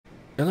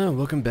Hello,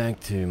 welcome back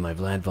to my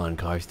Vlad von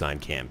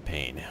Karstein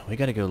campaign. We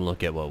gotta go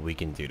look at what we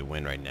can do to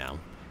win right now.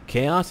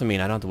 Chaos, I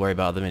mean, I don't have to worry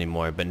about them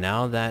anymore, but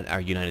now that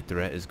our united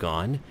threat is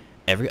gone,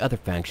 every other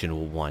faction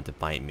will want to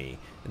fight me.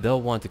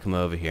 They'll want to come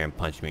over here and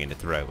punch me in the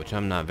throat, which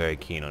I'm not very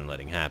keen on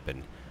letting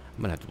happen.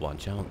 I'm gonna have to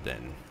watch out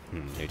then.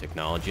 New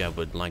technology, I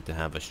would like to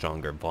have a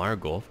stronger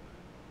Vargulf.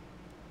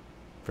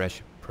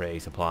 Fresh prey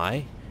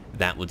supply.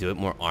 That will do it.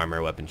 More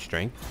armor, weapon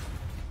strength.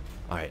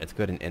 Alright, let's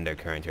go ahead and end their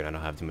current turn. I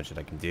don't have too much that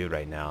I can do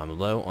right now. I'm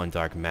low on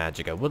dark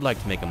magic. I would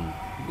like to make them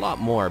a lot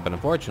more, but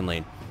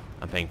unfortunately,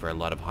 I'm paying for a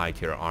lot of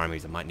high-tier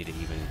armies. I might need to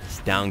even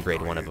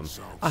downgrade one of them.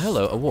 Ah,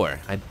 hello, a war.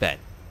 I bet.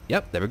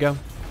 Yep, there we go.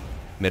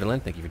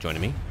 Midland, thank you for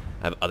joining me.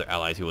 I have other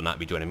allies who will not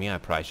be joining me. I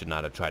probably should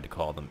not have tried to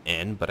call them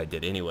in, but I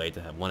did anyway to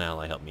have one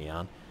ally help me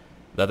out.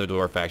 The other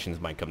dwarf factions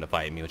might come to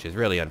fight me, which is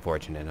really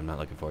unfortunate. I'm not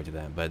looking forward to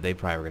that, but they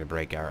probably were going to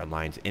break our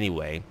alliance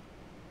anyway.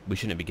 We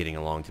shouldn't be getting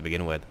along to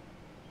begin with.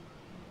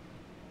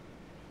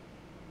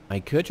 I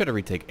could try to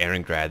retake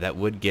Erengrad. That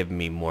would give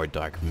me more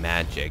dark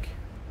magic.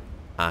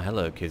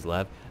 Hello,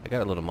 Kislev. I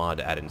got a little mod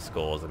to add in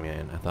skulls. I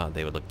mean, I thought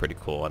they would look pretty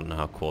cool. I don't know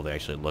how cool they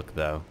actually look,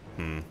 though.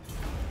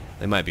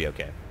 They might be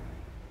okay.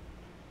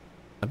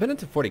 I've been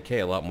into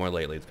 40k a lot more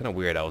lately. It's kind of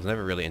weird. I was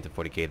never really into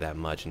 40k that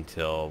much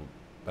until,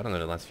 I don't know,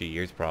 the last few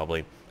years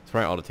probably. It's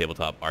probably all the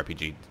tabletop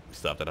RPG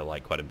stuff that I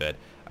like quite a bit.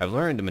 I've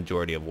learned the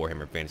majority of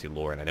Warhammer fantasy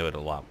lore, and I know it a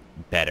lot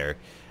better.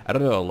 I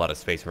don't know a lot of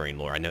Space Marine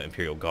lore. I know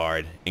Imperial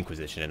Guard,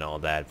 Inquisition, and all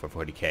that for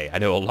 40k. I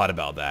know a lot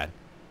about that.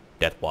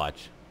 Death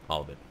Watch,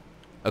 all of it.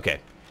 Okay,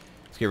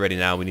 let's get ready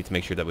now. We need to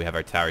make sure that we have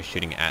our towers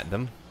shooting at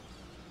them.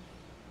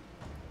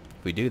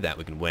 If we do that,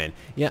 we can win.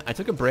 Yeah, I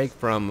took a break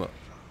from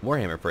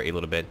Warhammer for a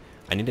little bit.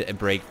 I needed a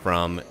break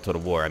from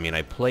Total War. I mean,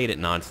 I played it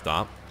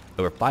non-stop.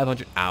 Over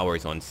 500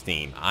 hours on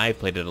Steam. I've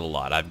played it a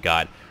lot. I've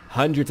got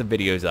hundreds of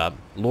videos up,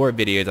 lore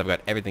videos. I've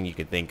got everything you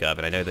could think of,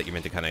 and I know that you're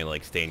meant to kind of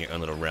like stay in your own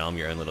little realm,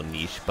 your own little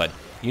niche, but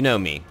you know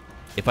me.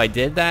 If I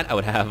did that, I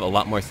would have a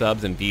lot more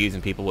subs and views,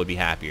 and people would be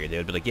happier. They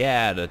would be like,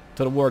 yeah, the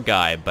Total War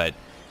guy, but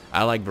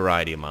I like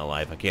variety in my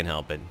life. I can't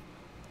help it.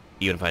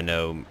 Even if I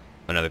know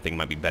another thing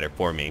might be better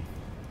for me.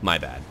 My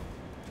bad.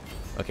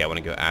 Okay, I want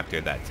to go after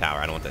that tower.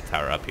 I don't want that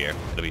tower up here.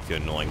 It'll be too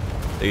annoying.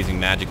 They're using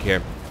magic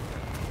here.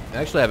 I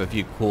actually have a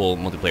few cool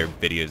multiplayer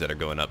videos that are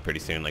going up pretty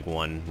soon, like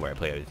one where I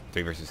play a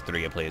 3 versus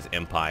 3, I play as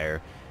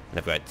Empire, and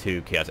I've got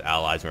 2 Chaos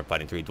Allies, and we're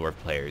fighting 3 Dwarf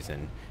players,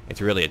 and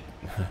it's really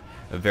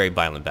a very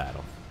violent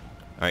battle.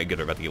 Alright, good,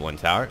 we're about to get one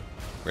tower.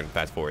 We're going to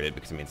fast forward it,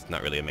 because I mean, it's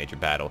not really a major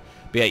battle.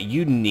 But yeah,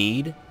 you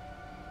need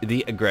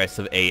the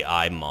aggressive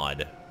AI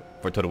mod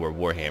for Total War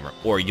Warhammer,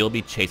 or you'll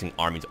be chasing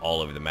armies all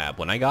over the map.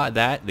 When I got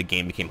that, the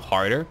game became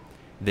harder.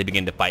 They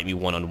began to fight me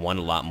one-on-one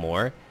a lot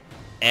more.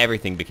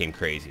 Everything became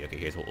crazy. Okay,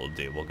 here's what we'll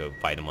do. We'll go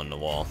fight him on the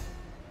wall.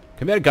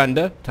 Come here,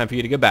 Gunda. Time for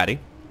you to get batty.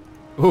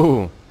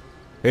 Ooh.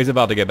 He's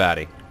about to get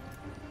batty.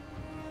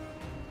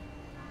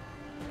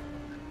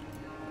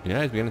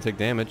 Yeah, he's beginning to take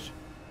damage.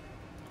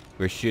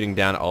 We're shooting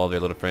down all their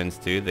little friends,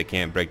 too. They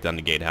can't break down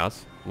the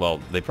gatehouse. Well,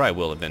 they probably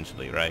will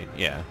eventually, right?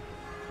 Yeah.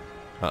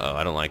 Uh-oh,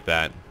 I don't like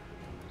that.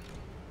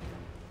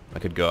 I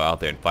could go out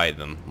there and fight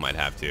them. Might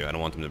have to. I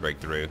don't want them to break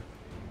through.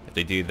 If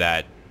they do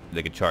that,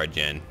 they could charge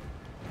in.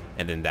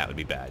 And then that would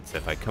be bad. So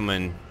if I come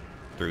in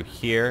through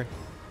here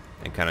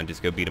and kind of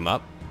just go beat them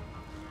up,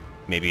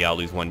 maybe I'll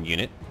lose 1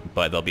 unit,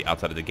 but they'll be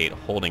outside of the gate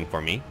holding for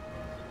me.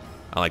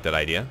 I like that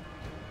idea.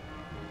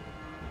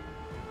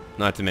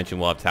 Not to mention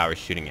we'll have towers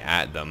shooting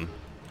at them.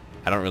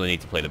 I don't really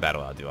need to play the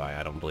battle out, do I?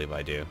 I don't believe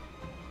I do.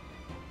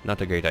 Not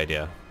a great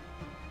idea.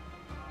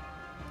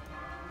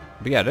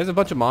 But yeah, there's a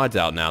bunch of mods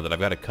out now that I've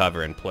got to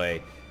cover and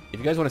play. If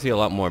you guys want to see a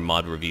lot more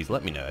mod reviews,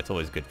 let me know. It's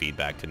always good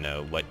feedback to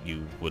know what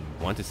you would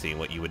want to see and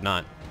what you would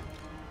not.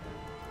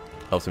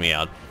 Helps me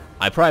out.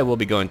 I probably will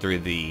be going through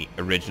the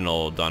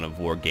original Dawn of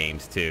War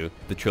games too,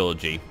 the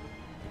trilogy.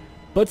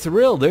 But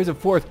Surreal, there's a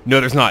 4th. No,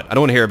 there's not. I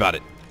don't want to hear about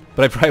it.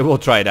 But I probably will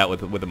try it out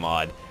with a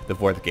mod, the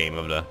 4th game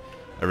of the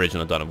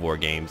original Dawn of War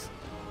games.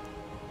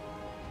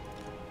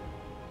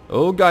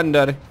 Oh,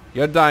 Gundar.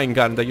 You're dying,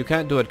 Gundar. You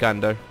can't do it,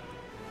 Gundar.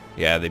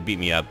 Yeah, they beat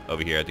me up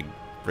over here at the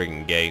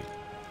friggin' gate.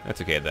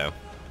 That's okay, though.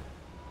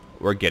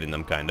 We're getting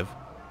them, kind of.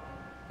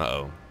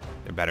 Uh-oh.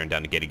 They're battering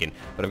down the gate again.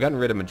 But I've gotten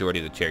rid of the majority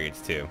of the chariots,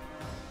 too.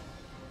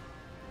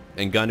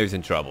 And Gundar's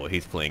in trouble.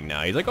 He's fleeing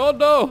now. He's like, oh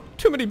no!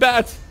 Too many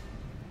bats!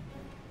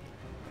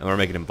 And we're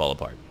making him fall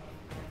apart.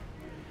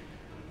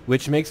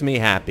 Which makes me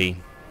happy.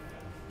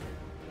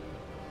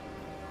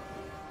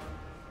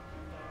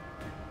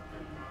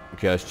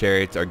 Chaos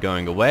chariots are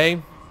going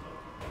away.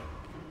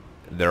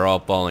 They're all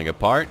falling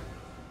apart.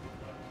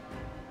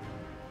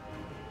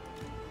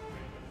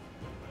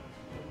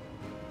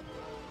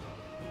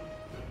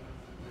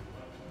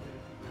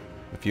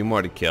 A few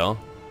more to kill.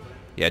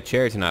 Yeah,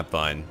 chariots are not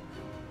fun.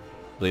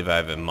 I believe I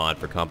have a mod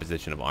for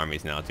composition of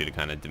armies now too to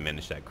kind of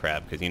diminish that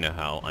crap, because you know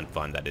how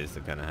unfun that is to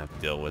kind of have to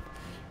deal with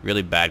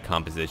really bad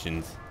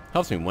compositions.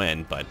 Helps me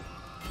win, but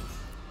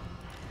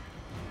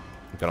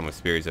I've got all my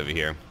spears over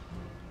here.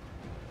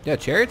 Yeah,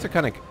 chariots are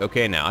kind of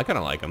okay now. I kind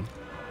of like them.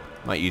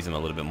 Might use them a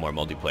little bit more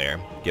multiplayer.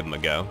 Give them a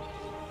go.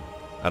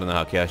 I don't know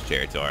how chaos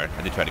chariots are.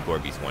 I did try to gore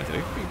beast once, and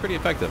it can be pretty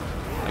effective.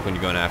 Like when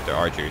you're going after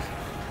archers.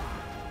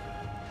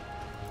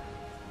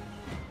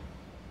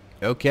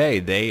 Okay,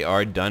 they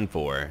are done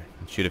for.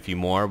 Shoot a few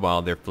more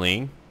while they're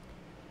fleeing.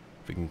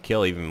 If we can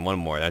kill even one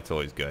more, that's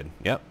always good.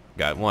 Yep,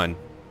 got one.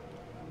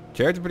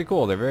 Chariots are pretty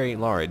cool. They're very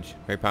large,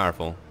 very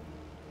powerful.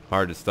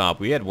 Hard to stop.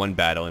 We had one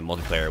battle in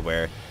multiplayer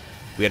where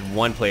we had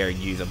one player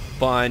use a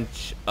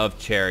bunch of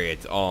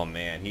chariots. Oh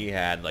man, he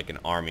had like an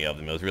army of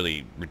them. It was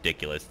really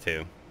ridiculous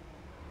too.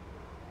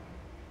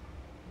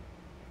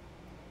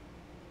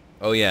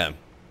 Oh yeah.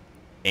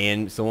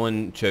 And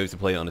someone chose to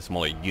play on a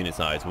smaller unit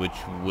size, which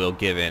will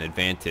give an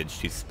advantage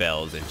to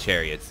spells and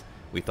chariots.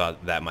 We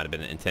thought that might have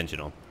been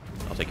intentional.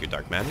 I'll take your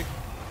dark magic.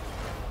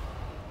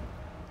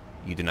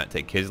 You do not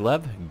take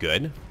Kislev.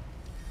 Good.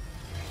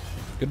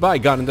 Goodbye,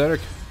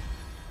 Gondoric.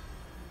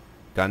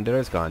 Gondor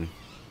is gone.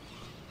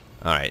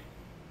 Alright.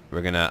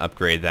 We're going to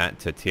upgrade that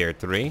to tier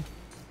 3.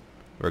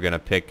 We're going to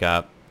pick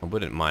up... I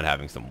wouldn't mind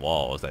having some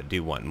walls. I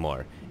do want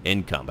more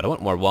income, but I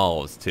want more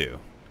walls too.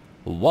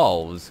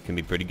 Walls can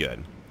be pretty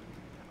good.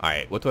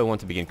 Alright, what do I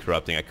want to begin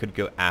corrupting? I could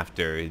go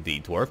after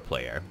the dwarf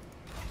player.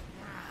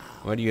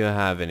 Where do you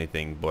have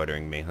anything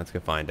bordering me? Let's go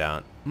find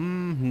out.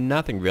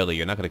 Nothing really.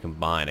 You're not going to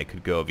combine. I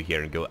could go over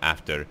here and go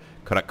after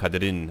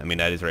Karakadrin. I mean,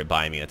 that is right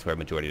by me. That's where a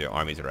majority of their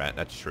armies are at.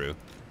 That's true.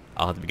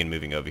 I'll have to begin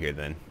moving over here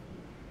then.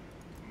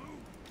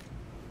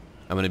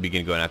 I'm going to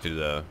begin going after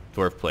the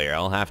dwarf player.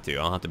 I'll have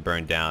to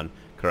burn down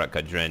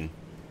Karakadrin.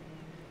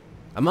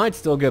 I might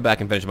still go back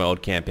and finish my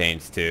old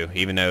campaigns too,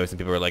 even though some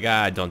people are like,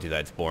 don't do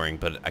that, it's boring,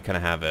 but I kind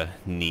of have a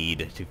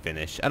need to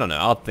finish. I don't know,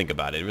 I'll think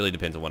about it. It really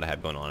depends on what I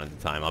have going on at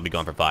the time. I'll be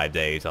gone for 5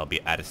 days. I'll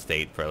be out of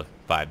state for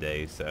 5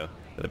 days, so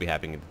that'll be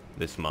happening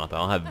this month.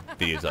 I'll have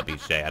videos up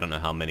each day. I don't know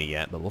how many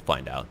yet, but we'll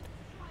find out.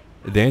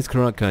 There's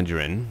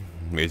Karakadrin.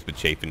 There's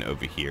Bachafin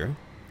over here.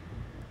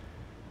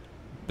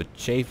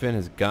 Bachafin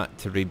has got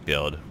to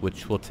rebuild,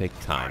 which will take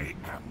time.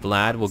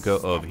 Vlad will go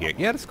over here.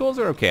 Yeah, the skulls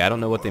are okay. I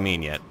don't know what they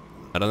mean yet.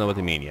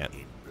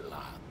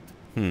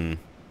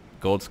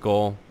 Gold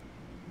skull.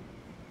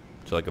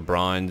 So like a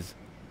bronze,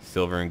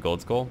 silver, and gold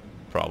skull?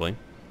 Probably.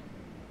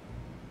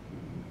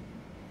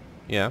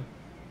 Yeah.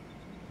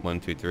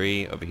 1, 2,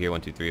 3 over here, 1,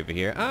 2, 3 over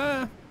here.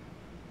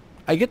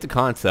 I get the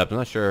concept. I'm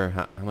not sure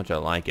how much I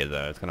like it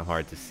though. It's kind of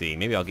hard to see.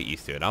 Maybe I'll get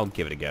used to it. I'll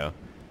give it a go.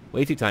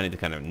 Way too tiny to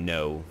kind of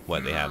know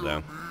what they have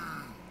though.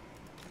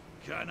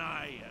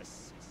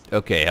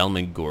 Okay,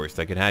 Helman Gorst.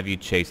 I could have you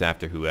chase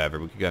after whoever.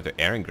 We could go after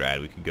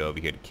Erengrad. We could go over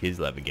here to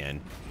Kislev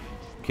again.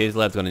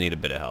 Kislev's going to need a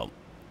bit of help.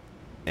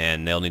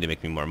 And they'll need to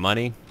make me more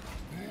money.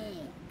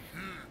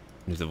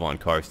 There's a von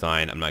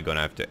Karstein. I'm not going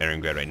after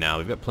Erengrad right now.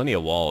 We've got plenty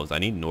of walls. I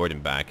need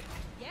Norden back.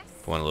 Yes.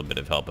 I want a little bit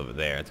of help over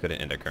there. It's going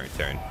to end our current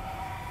turn.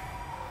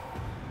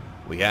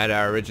 We had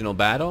our original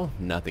battle.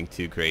 Nothing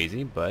too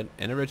crazy, but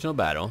an original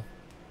battle.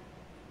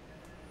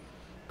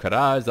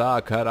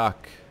 Karaza Karak.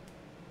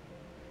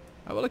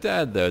 I would like to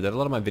add, though, that a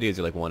lot of my videos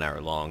are like 1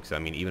 hour long. So, I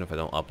mean, even if I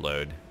don't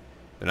upload,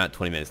 they're not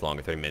 20 minutes long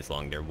or 30 minutes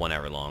long. They're 1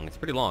 hour long. It's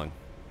pretty long.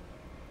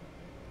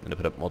 I'm going to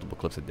put up multiple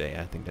clips a day.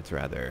 I think that's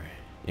rather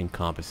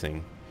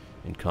encompassing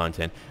in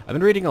content. I've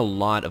been reading a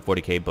lot of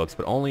 40k books,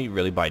 but only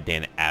really by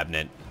Dan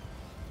Abnett.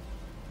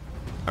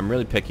 I'm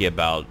really picky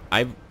about...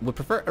 I would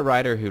prefer a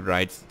writer who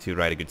writes to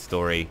write a good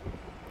story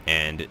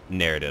and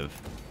narrative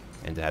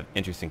and to have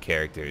interesting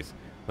characters.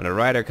 When a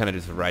writer kind of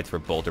just writes for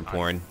bolter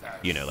porn,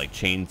 you know, like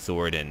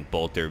Chainsword and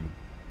bolter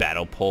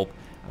battle pulp,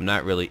 I'm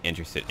not really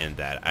interested in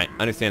that. I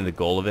understand the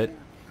goal of it,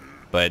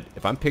 but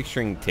if I'm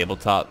picturing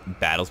tabletop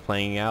battles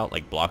playing out,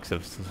 like blocks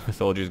of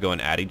soldiers going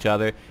at each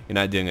other, you're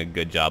not doing a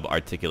good job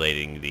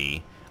articulating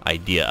the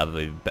idea of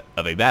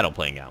a battle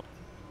playing out.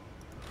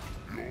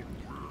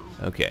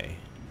 Okay.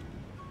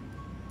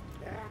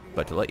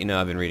 But to let you know,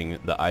 I've been reading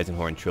the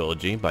Eisenhorn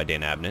trilogy by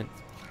Dan Abnett.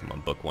 I'm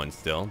on book 1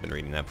 still. Been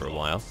reading that for a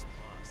while.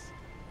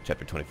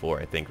 Chapter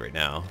 24, I think, right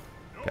now.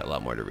 Got a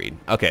lot more to read.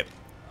 Okay.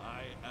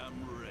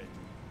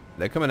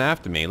 They're coming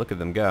after me. Look at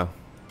them go.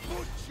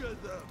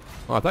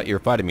 Oh, I thought you were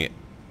fighting me.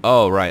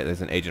 Oh, right.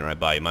 There's an agent right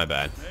by you. My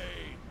bad.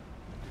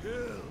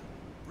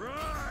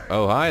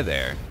 Oh, hi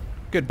there.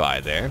 Goodbye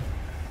there.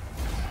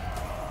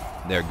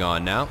 They're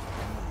gone now.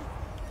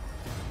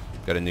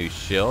 Got a new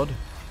shield.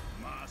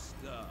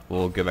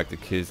 We'll go back to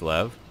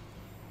Kislev.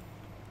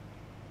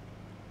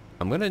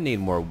 I'm going to need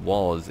more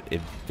walls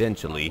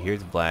eventually.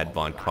 Here's Vlad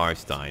von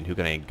Karstein. Who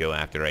can I go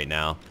after right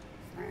now?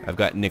 I've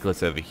got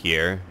Nicholas over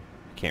here.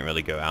 Can't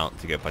really go out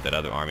to go fight that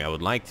other army. I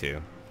would like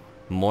to.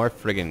 More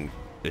friggin'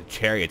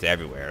 chariots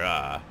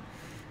everywhere.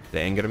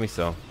 They ain't gonna be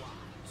so. Alright,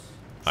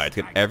 let's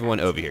get everyone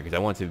over here because I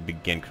want to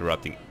begin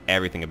corrupting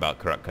everything about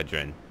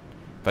Karakadrin.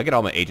 If I get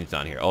all my agents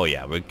down here, oh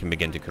yeah, we can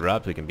begin to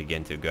corrupt. We can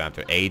begin to go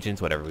after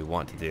agents, whatever we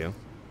want to do.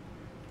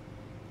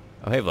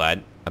 Oh, hey,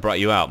 Vlad. I brought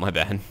you out. My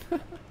bad.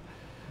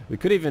 We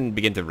could even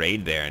begin to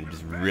raid there and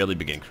just really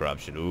begin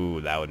corruption.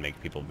 Ooh, that would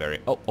make people very...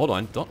 Oh, hold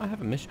on. Don't I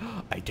have a mission?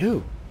 I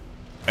do.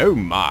 Oh,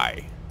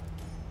 my.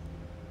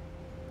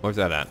 Where's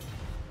that at?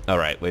 All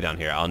right, way down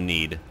here. I'll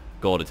need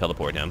gold to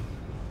teleport him.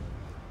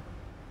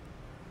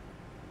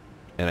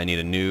 And I need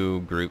a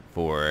new group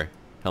for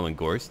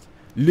Helmengorst.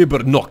 Liber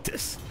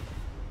Noctis.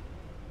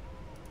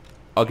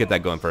 I'll get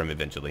that going for him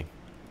eventually.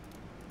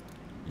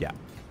 Yeah.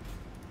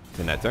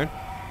 In that turn.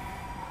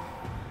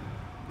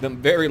 I'm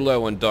very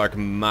low on dark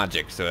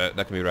magic, so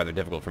that can be rather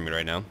difficult for me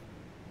right now.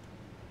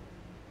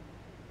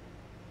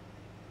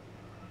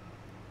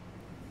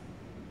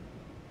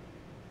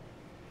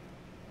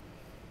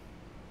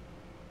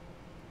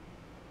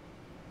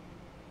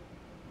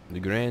 The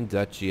Grand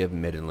Duchy of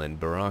Midland,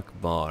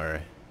 Barak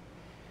Bar.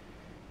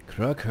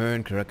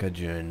 Krukhern,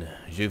 Krukajun,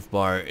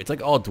 Jufbar. It's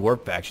like all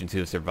dwarf factions who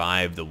have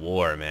survived the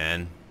war,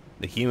 man.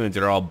 The humans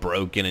are all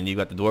broken and you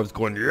got the dwarves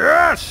going,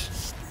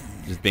 yes!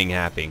 Just being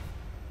happy.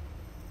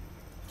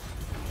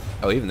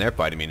 Oh, even they're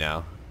fighting me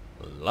now.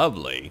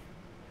 Lovely.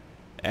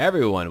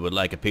 Everyone would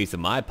like a piece of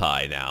my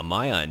pie now.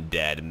 My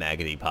undead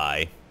maggoty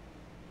pie.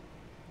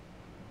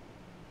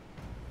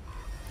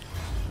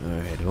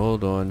 Alright,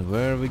 hold on.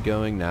 Where are we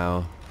going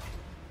now?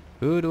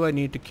 Who do I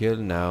need to kill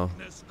now?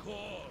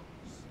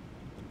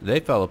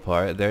 They fell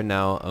apart. They're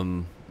now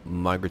a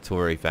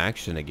migratory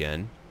faction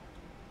again.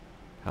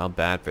 How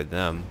bad for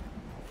them.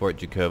 Fort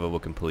Jakova will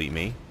complete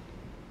me.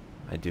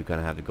 I do kind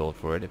of have the gold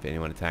for it. If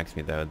anyone attacks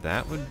me, though,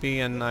 that would be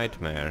a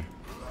nightmare.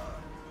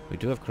 We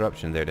do have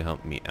corruption there to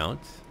help me out.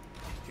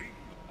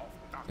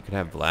 I could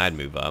have Vlad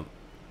move up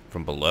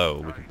from below.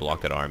 We could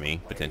block that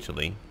army,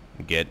 potentially.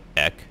 Get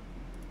Ek.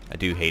 I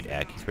do hate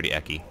Ek. He's pretty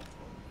ecky.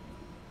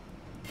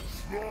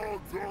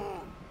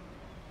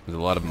 There's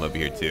a lot of them over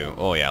here, too.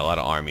 Oh, yeah, a lot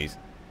of armies.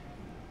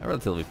 A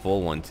relatively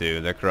full one,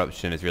 too. Their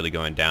corruption is really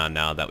going down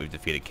now that we've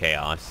defeated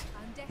Chaos.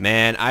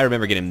 Man, I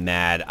remember getting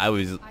mad.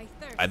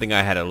 I think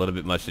I had a little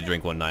bit much to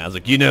drink one night. I was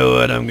like, you know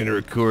what? I'm going to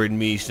record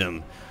me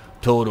some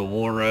Total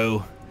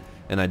Waro.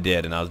 And I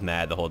did, and I was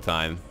mad the whole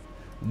time.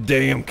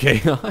 Damn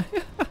Chaos.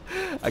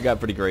 I got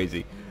pretty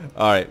crazy.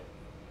 Alright.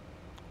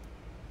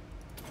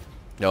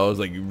 I was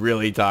like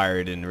really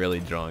tired and really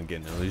drunk,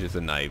 and it was just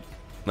a night.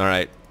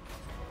 Alright.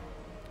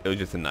 It was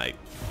just a night.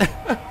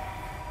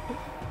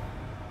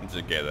 It's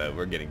okay though,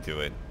 we're getting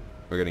to it.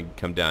 We're gonna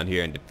come down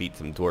here and defeat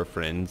some dwarf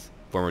friends.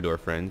 Former dwarf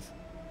friends.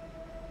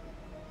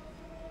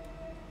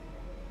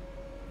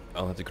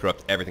 I'll have to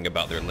corrupt everything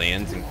about their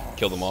lands and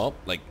kill them all.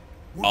 Like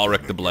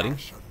Ulrich the Bloody.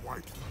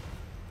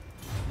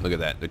 Look at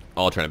that. They're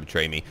all trying to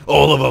betray me.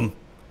 All of them!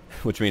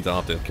 Which means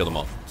I'll have to kill them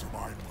all.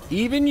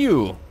 Even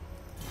you!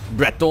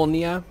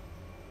 Bretonia!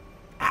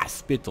 I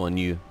spit on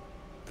you.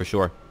 For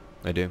sure.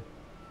 I do.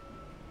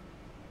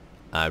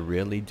 I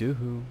really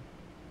do.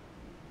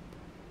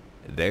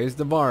 There's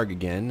the Varg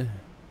again.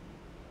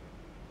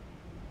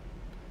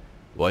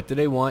 What do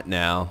they want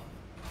now?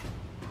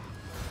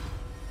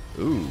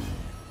 Ooh.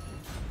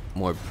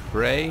 More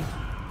prey.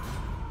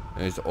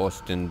 There's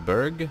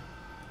Ostenburg.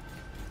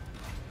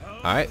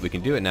 Alright, we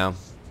can do it now.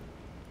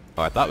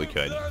 Oh, I thought we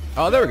could.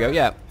 Oh, there we go,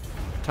 yeah.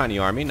 Tiny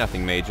army,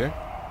 nothing major.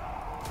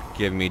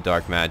 Give me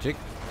dark magic.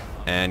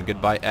 And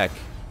goodbye, Ek.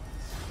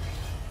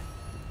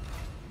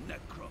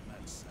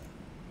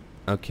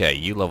 Okay,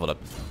 you leveled up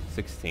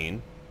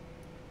 16.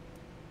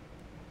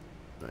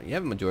 You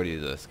have a majority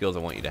of the skills I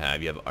want you to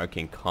have. You have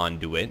Arcane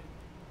Conduit.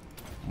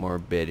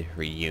 Morbid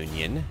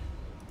Reunion.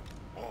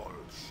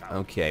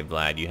 Okay,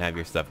 Vlad, you have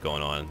your stuff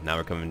going on. Now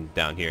we're coming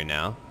down here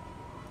now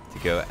to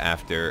go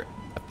after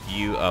a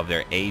few of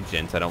their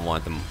agents. I don't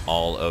want them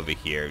all over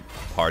here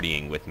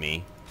partying with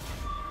me.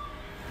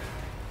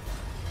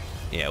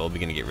 Yeah, we'll be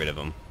gonna get rid of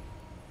them.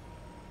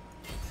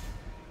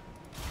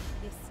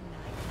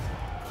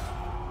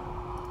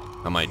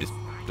 I might just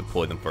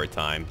deploy them for a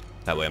time.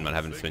 That way I'm not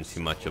having to spend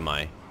too much of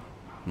my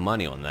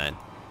money on that.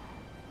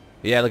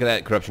 But yeah, look at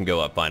that corruption go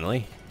up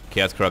finally.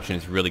 Chaos corruption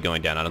is really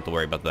going down. I don't have to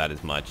worry about that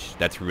as much.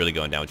 That's really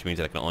going down, which means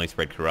that I can only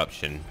spread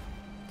corruption.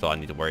 That's all I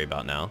need to worry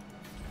about now.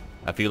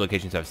 A few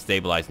locations have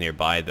stabilized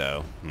nearby,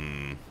 though.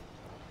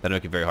 That'll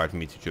make it very hard for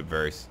me to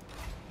traverse.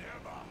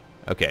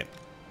 Okay.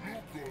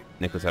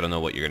 Nicholas, I don't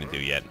know what you're going to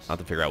do yet. I'll have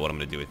to figure out what I'm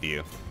going to do with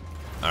you.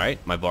 Alright,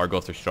 my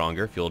Vargos are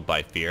stronger, fueled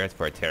by fear. That's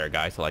for a terror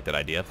guy, so I like that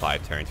idea.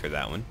 5 turns for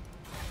that one.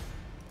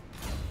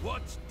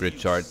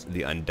 Richard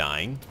the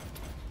Undying.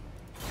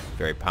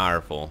 Very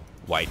powerful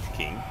White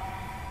King.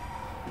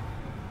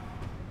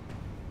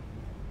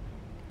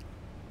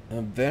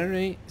 A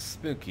very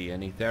spooky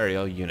and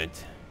ethereal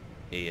unit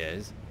he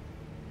is.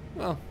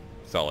 Well,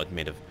 solid,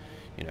 made of,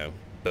 you know,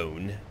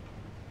 bone,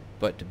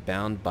 but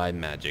bound by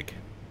magic.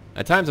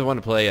 At times I want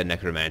to play a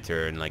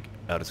Necromancer in like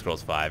Elder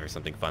Scrolls 5 or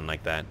something fun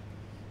like that.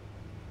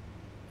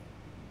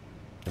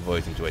 I've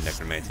always enjoyed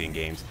Necromancy in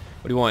games.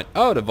 What do you want?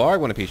 Oh, the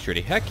Varg want a peace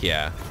treaty. Heck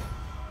yeah.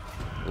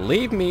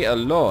 Leave me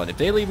alone. If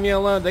they leave me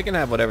alone, they can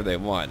have whatever they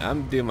want.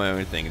 I'm doing my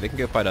own thing. They can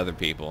go fight other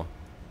people.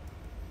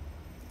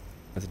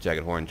 That's a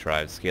Jagged Horn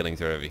tribe.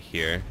 Scalings are over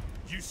here.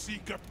 You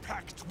seek a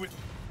pact with...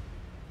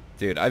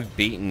 Dude, I've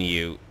beaten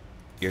you.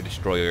 You're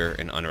destroyer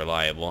and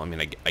unreliable. I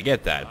mean, I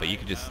get that, but you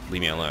could just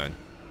leave me alone.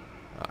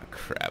 Oh,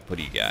 crap. What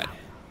do you got?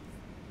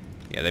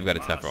 Yeah, they've got a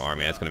tougher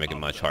army. That's going to make it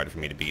much harder for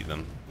me to beat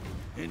them.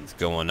 It's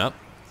going up.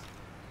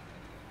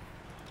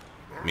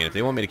 I mean, if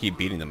they want me to keep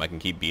beating them, I can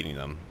keep beating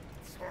them.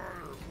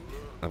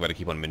 I've got to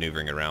keep on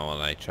maneuvering around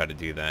while I try to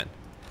do that.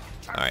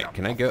 Alright,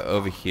 can I go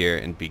over here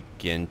and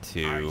begin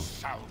to...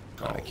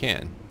 Oh, I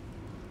can.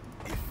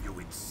 I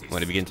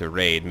want to begin to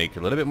raid, make a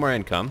little bit more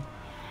income.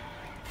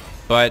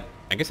 But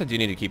I guess I do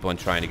need to keep on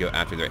trying to go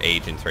after their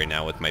agents right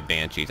now with my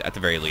banshees. At the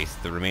very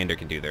least, the remainder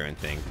can do their own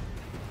thing.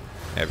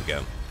 There we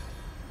go.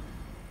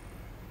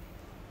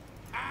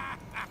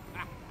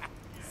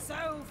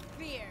 So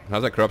fierce.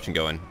 How's that corruption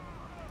going?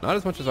 Not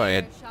as much as I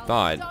had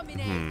thought.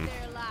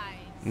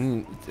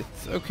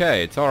 It's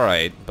okay, it's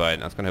alright,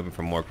 but I was kind of hoping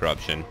for more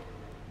corruption.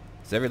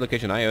 Is every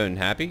location I own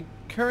happy?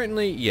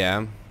 Currently,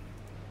 yeah.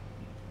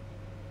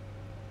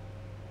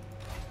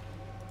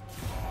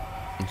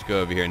 Let's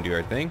go over here and do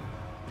our thing.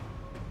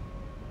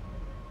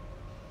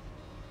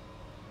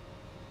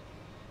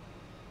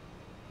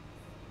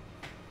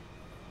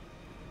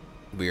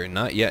 We are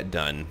not yet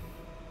done.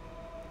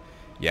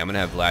 Yeah, I'm gonna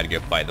have Vlad go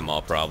fight them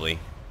all probably.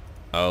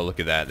 Oh, look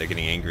at that. They're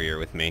getting angrier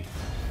with me.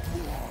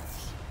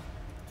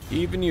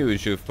 Even you,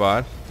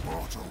 Shufbot.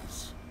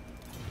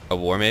 A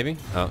war, maybe?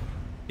 Oh,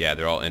 yeah,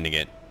 they're all ending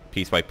it.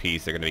 Piece by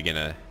piece, they're gonna begin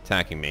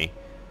attacking me.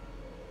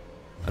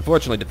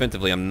 Unfortunately,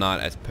 defensively, I'm not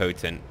as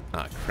potent.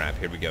 Ah, crap.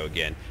 Here we go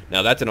again.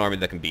 Now, that's an army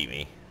that can beat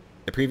me.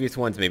 The previous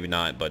ones, maybe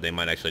not, but they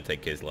might actually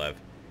take Kislev.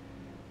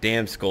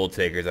 Damn Skull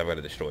Takers, I've got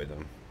to destroy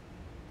them.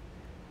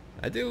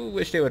 I do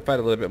wish they would fight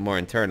a little bit more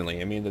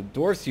internally. I mean, the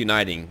dwarfs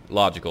uniting,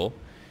 logical.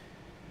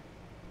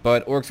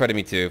 But orcs fighting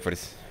me too for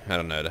this, I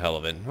don't know, the hell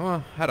of it.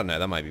 Well, I don't know,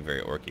 that might be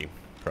very orky,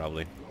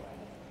 probably.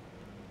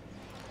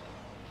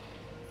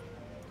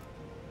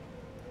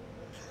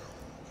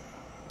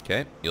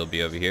 Okay, you'll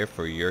be over here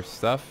for your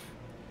stuff.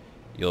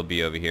 You'll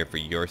be over here for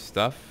your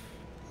stuff.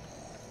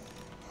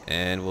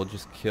 And we'll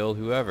just kill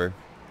whoever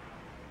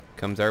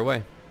comes our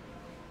way.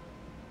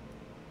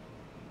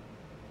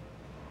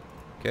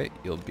 Okay,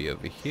 you'll be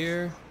over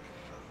here.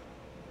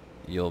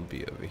 You'll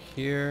be over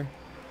here.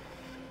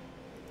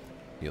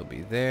 You'll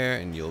be there,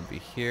 and you'll be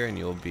here, and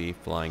you'll be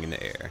flying in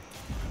the air.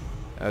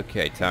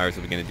 Okay, towers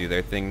are going to do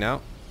their thing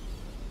now.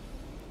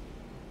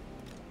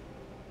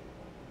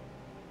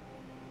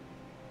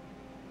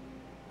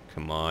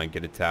 Come on,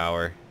 get a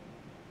tower.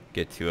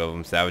 Get two of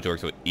them. Savage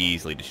Orcs will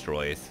easily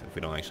destroy us if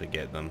we don't actually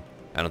get them.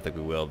 I don't think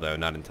we will, though.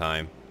 Not in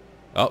time.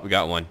 Oh, we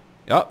got one.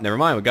 Oh, never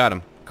mind. We got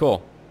him.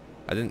 Cool.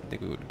 I didn't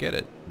think we would get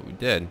it, but we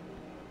did.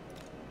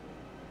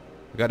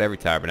 We got every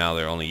tower, but now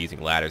they're only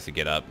using ladders to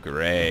get up.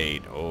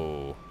 Great.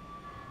 Oh.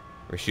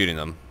 We're shooting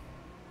them.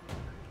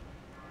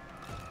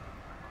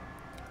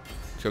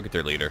 Let's go get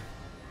their leader.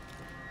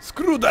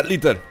 Screw that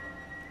leader!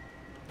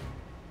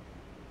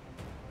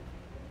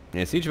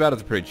 Yeah, siege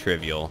battles are pretty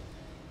trivial.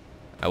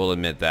 I will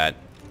admit that.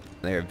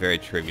 They are very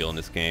trivial in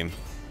this game.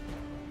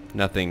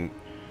 Nothing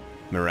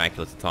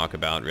miraculous to talk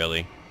about,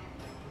 really.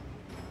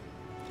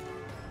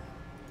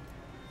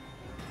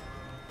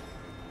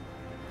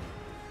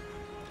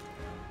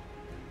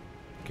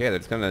 Okay,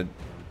 that's kind of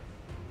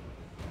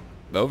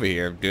over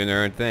here doing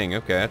their own thing.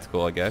 Okay, that's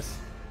cool, I guess.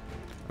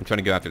 I'm trying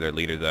to go after their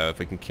leader, though. If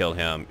we can kill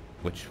him,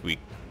 which we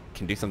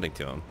can do something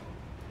to him.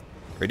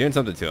 We're doing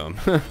something to him.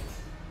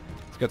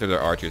 Let's go through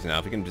their archers now.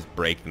 If we can just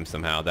break them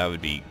somehow, that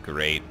would be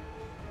great.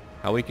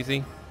 How weak is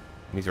he?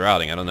 He's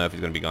routing. I don't know if he's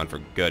going to be gone for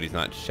good. He's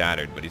not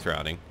shattered, but he's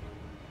routing.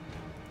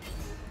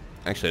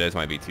 Actually, this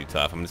might be too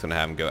tough. I'm just going to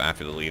have him go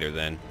after the leader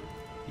then.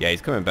 Yeah,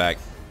 he's coming back.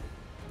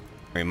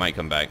 Or he might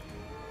come back.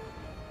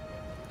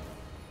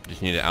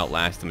 Just need to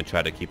outlast them and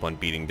try to keep on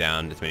beating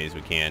down as many as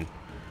we can.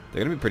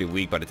 They're going to be pretty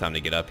weak by the time they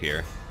get up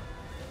here.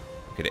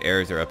 Okay, the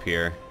arrows are up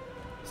here.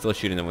 Still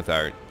shooting them with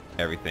our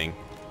everything.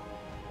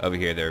 Over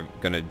here, they're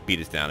going to beat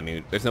us down. I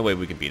mean, there's no way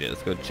we can beat it.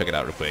 Let's go check it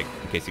out real quick,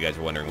 in case you guys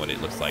are wondering what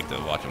it looks like to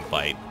watch them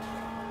fight.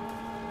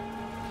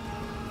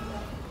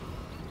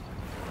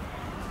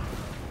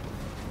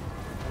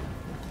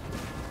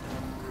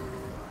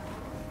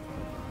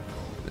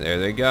 There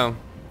they go.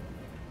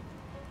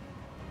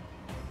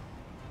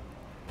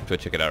 Let's go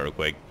check it out real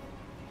quick.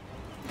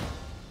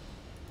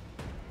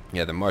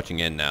 Yeah, they're marching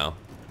in now.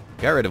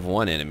 Got rid of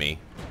one enemy,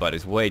 but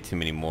there's way too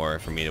many more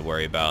for me to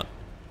worry about.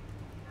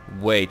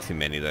 Way too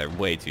many that are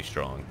way too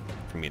strong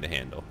for me to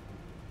handle.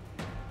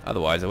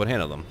 Otherwise, I would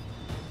handle them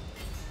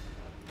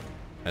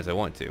as I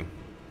want to.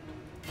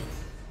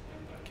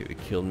 Okay, we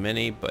killed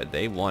many, but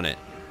they want it.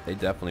 They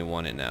definitely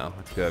want it now.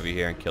 Let's go over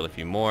here and kill a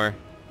few more.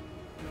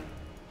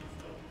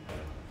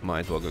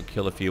 Might as well go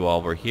kill a few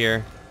while we're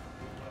here.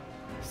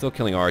 Still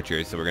killing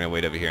archers, so we're going to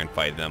wait over here and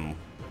fight them.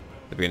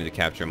 They're beginning to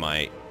capture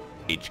my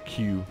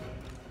HQ.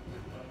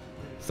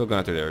 Still going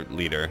after their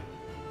leader.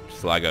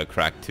 Just like a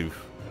cracked tooth.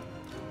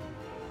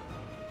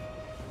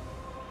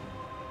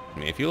 I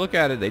mean, if you look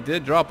at it, they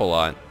did drop a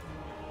lot.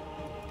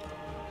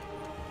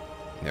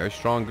 They're a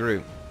strong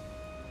group.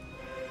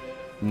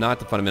 Not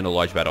the fundamental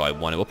large battle I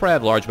wanted. We'll probably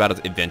have large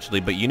battles eventually,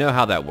 but you know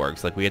how that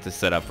works. Like, we have to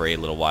set up for a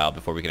little while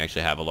before we can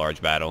actually have a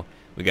large battle.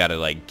 We gotta,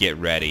 like, get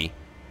ready.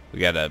 We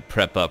gotta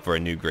prep up for a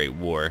new great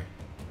war.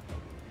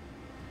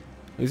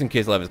 Losing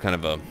Kislev is kind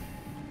of a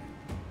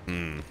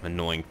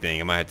annoying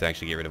thing. I might have to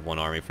actually get rid of one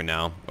army for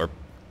now. Or,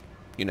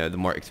 you know, the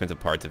more expensive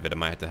parts of it, I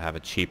might have to have a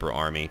cheaper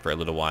army for a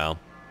little while.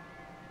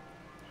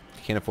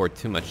 Can't afford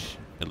too much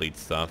elite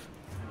stuff.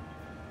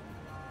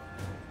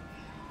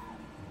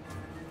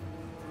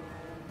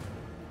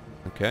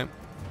 Okay.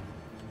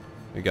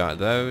 We got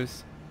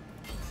those.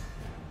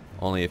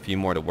 Only a few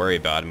more to worry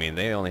about. I mean,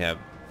 they only have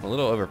a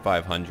little over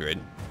 500.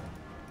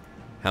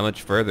 How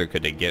much further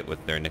could they get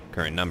with their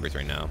current numbers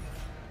right now?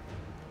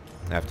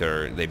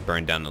 After they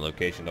burn down the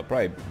location, they'll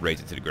probably raise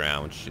it to the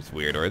ground, which is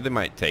weird. Or they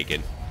might take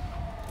it.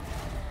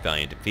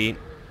 Valiant defeat.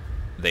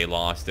 They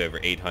lost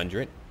over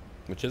 800,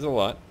 which is a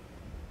lot.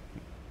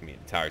 I mean,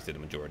 the towers did the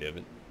majority of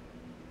it.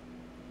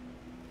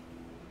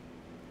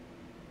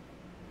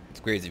 It's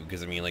crazy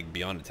because, I mean, like,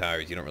 beyond the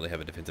towers, you don't really have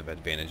a defensive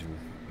advantage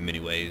in many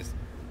ways.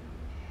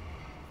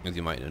 As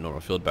you might in a normal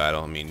field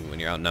battle. I mean, when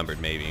you're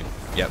outnumbered, maybe.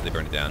 Yep, they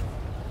burned it down.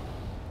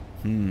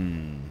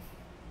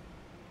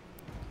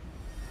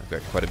 I've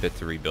got quite a bit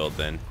to rebuild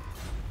then.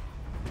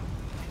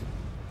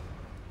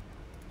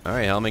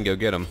 Alright, Hellman, go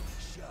get him.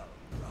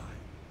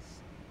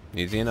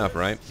 Easy enough,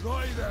 right?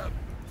 What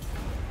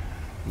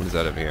is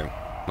that over here?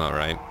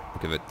 Alright,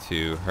 give it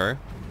to her.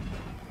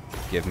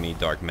 Give me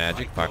Dark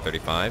Magic,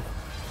 535.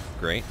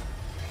 Great.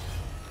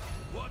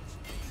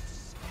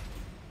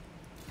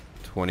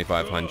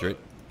 2,500.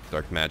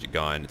 Dark Magic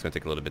gone. It's going to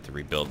take a little bit to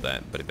rebuild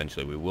that, but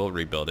eventually we will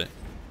rebuild it.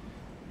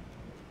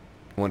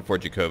 One for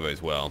Jakova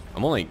as well.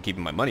 I'm only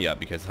keeping my money up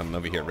because I'm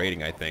over here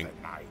raiding, I think.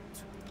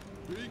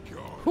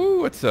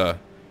 Whew, it's a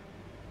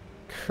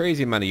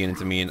crazy amount of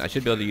units. I mean, I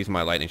should be able to use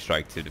my Lightning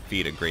Strike to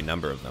defeat a great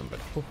number of them, but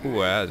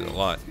whew, that is a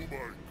lot.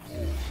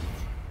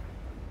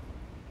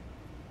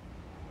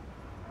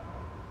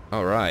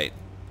 Alright.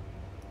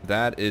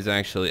 That is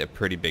actually a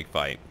pretty big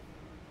fight.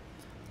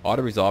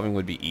 Auto-resolving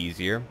would be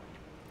easier.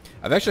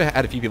 I've actually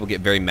had a few people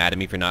get very mad at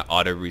me for not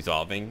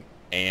auto-resolving,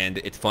 and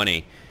it's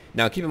funny.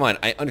 Now, keep in mind,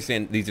 I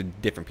understand these are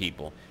different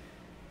people,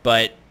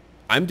 but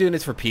I'm doing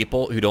this for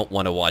people who don't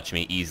want to watch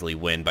me easily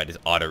win by just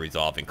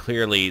auto-resolving.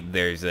 Clearly,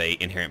 there's a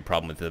inherent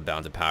problem with the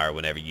balance of power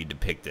whenever you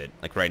depict it.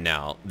 Like right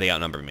now, they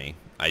outnumber me.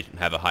 I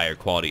have a higher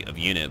quality of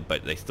unit,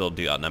 but they still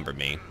do outnumber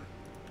me.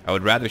 I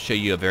would rather show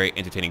you a very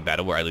entertaining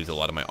battle where I lose a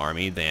lot of my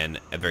army than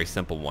a very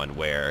simple one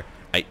where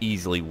I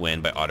easily win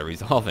by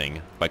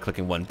auto-resolving. By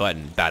clicking one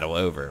button, battle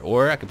over.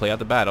 Or I can play out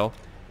the battle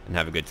and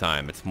have a good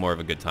time. It's more of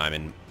a good time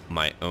in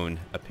my own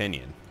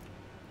opinion.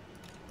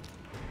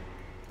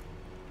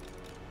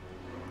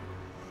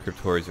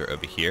 Cryptors are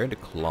over here. The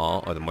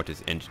Claw or the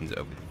Mortis Engine's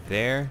over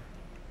there.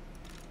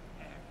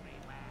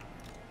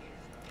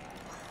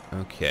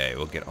 Okay,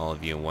 we'll get all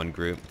of you in one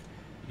group.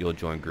 You'll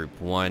join group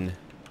 1.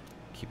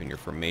 Keeping your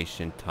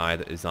formation. Tie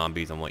the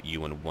zombies. I want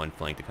you on one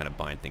flank to kind of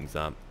bind things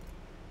up.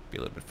 Be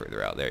a little bit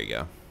further out. There you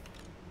go.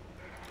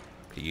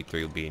 Okay, you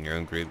 3 will be in your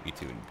own group. You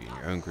 2 will be in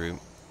your own group.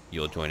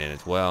 You'll join in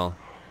as well.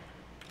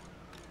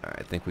 Alright,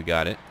 I think we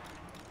got it.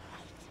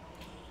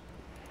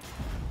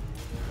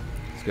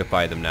 Let's go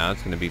fight them now.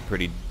 It's going to be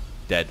pretty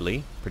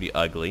deadly. Pretty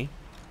ugly.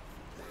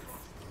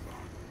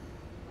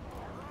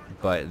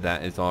 But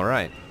that is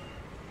alright.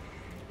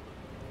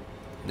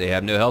 They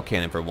have no Hell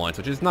Cannon for once,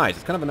 which is nice.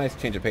 It's kind of a nice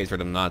change of pace for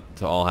them not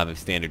to all have a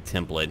standard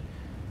template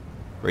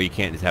where you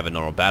can't just have a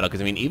normal battle.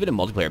 Because, I mean, even in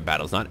multiplayer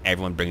battles, not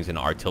everyone brings in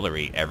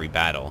artillery every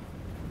battle.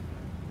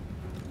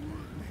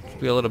 Let's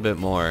be a little bit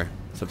more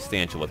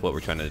substantial with what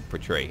we're trying to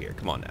portray here.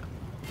 Come on now.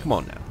 Come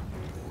on now.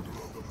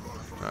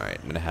 Alright,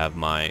 I'm going to have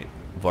my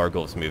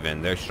Vargulfs move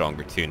in. They're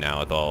stronger too now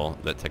with all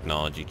the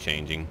technology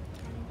changing.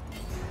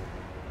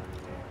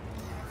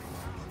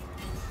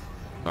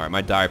 Alright,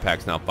 my Dire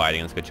Pack's now fighting.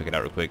 Let's go check it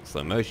out real quick.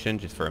 Slow motion,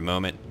 just for a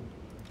moment.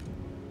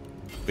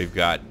 We've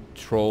got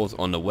trolls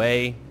on the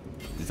way.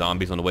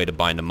 Zombies on the way to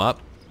bind them up.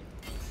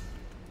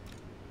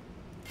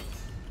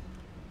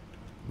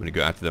 I'm going to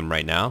go after them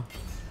right now.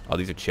 Oh,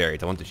 these are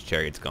chariots. I want this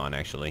chariots gone,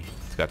 actually.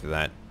 Let's go after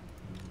that.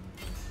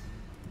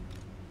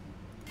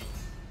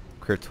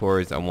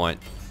 Cryptors, I want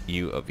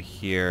you over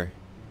here.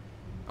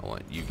 I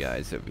want you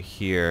guys over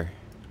here.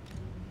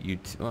 You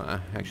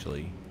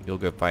actually, you'll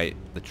go fight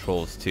the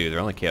trolls too. They're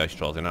only chaos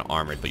trolls. They're not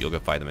armored, but you'll go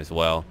fight them as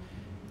well.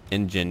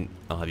 Engine,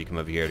 I'll have you come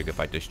over here to go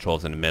fight those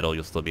trolls in the middle.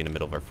 You'll still be in the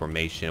middle of our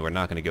formation. We're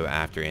not going to go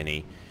after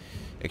any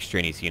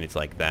extraneous units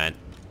like that.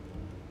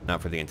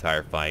 Not for the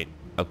entire fight.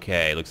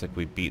 Okay, looks like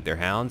we beat their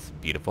hounds.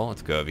 Beautiful.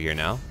 Let's go over here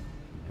now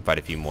and fight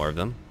a few more of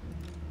them.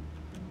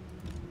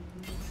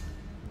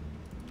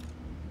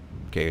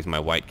 Okay, here's my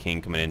White King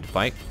coming in to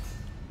fight.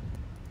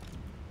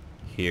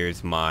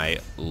 Here's my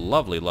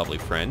lovely, lovely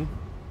friend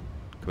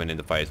coming in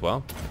to fight as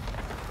well.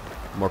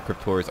 More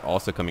Cryptors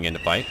also coming in to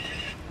fight.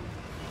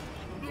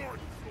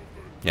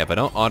 Yeah, if I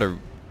don't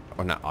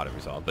not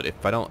auto-resolve, but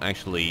if I don't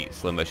actually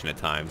slow motion at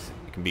times,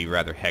 it can be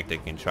rather hectic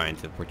in trying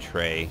to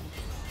portray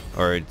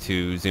or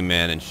to zoom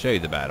in and show you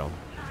the battle.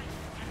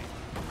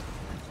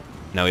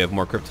 Now we have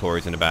more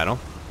Cryptors in the battle.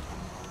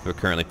 We're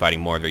currently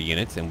fighting more of their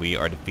units, and we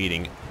are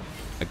defeating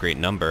a great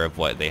number of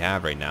what they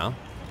have right now.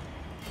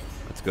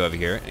 Let's go over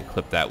here and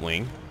clip that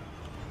wing.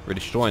 We're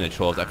destroying the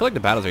trolls. I feel like the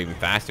battles are even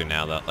faster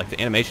now, though. Like,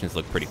 the animations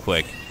look pretty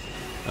quick.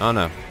 I don't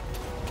know.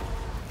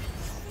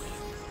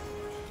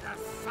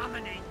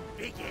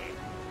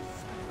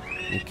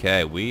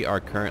 Okay, we are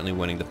currently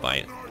winning the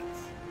fight.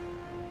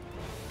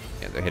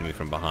 Yeah, they're hitting me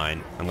from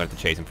behind. I'm going to have to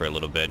chase them for a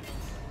little bit.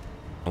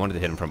 I wanted to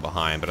hit them from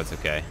behind, but that's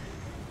okay.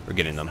 We're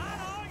getting them.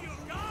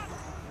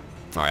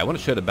 Alright, I want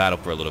to show the battle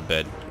for a little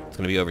bit. It's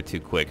going to be over too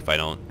quick if I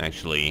don't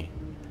actually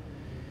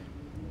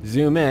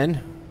zoom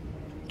in.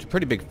 It's a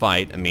pretty big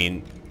fight. I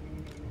mean,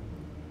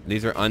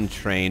 these are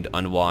untrained,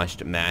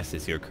 unwashed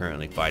masses who are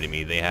currently fighting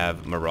me. They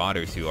have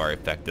marauders who are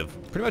effective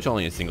pretty much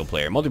only in single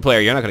player.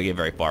 Multiplayer, you're not going to get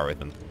very far with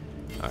them.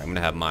 Alright, I'm going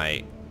to have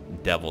my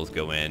devils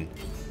go in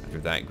after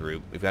that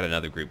group. We've got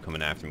another group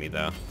coming after me,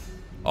 though.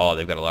 Oh,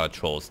 they've got a lot of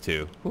trolls,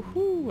 too.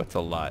 Woohoo, that's a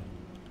lot.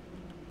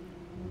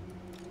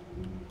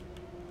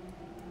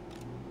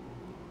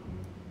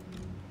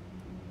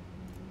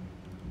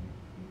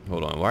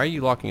 Hold on, why are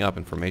you locking up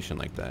information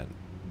like that?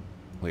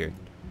 Weird.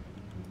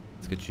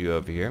 Let's get you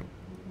over here.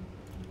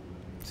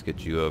 Let's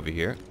get you over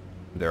here.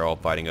 They're all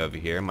fighting over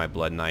here. My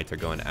Blood Knights are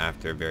going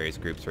after various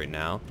groups right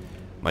now.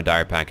 My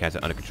Dire Pack has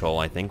it under control,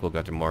 I think. We'll go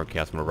after more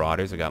Chaos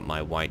Marauders. I got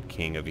my White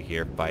King over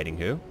here fighting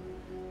who?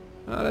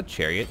 The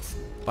Chariots.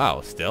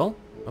 Wow, still?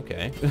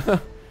 Okay.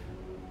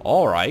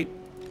 Alright.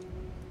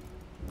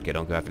 Okay,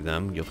 don't go after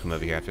them. You'll come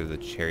over here after the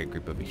Chariot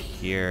group over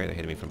here. They're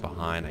hitting me from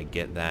behind. I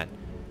get that.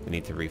 We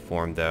need to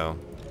reform, though.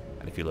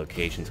 At a few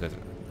locations. Because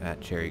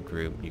that Chariot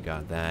group, you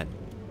got that.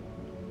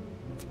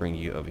 Let's bring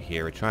you over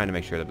here. We're trying to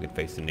make sure that we can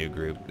face the new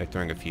group. They're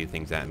throwing a few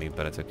things at me,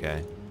 but it's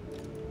okay.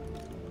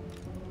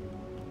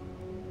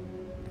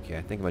 Okay,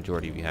 I think a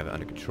majority of you have it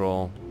under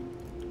control.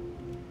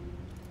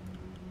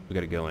 We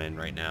gotta go in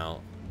right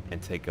now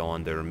and take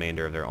on the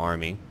remainder of their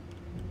army.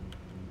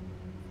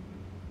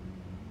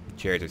 The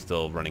Chariots are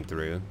still running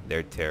through.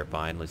 They're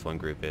terrified, at least one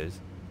group is.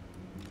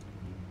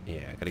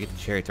 Yeah, gotta get the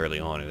Chariots early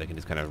on, or they can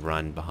just kind of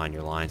run behind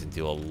your lines and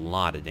do a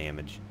lot of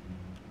damage.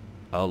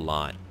 A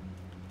lot.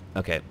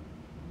 Okay.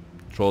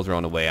 Trolls are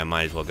on the way. I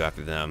might as well go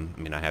after them.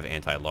 I mean, I have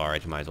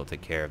anti-large. Might as well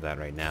take care of that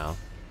right now.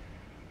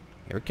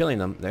 Yeah, we're killing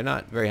them. They're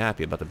not very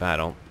happy about the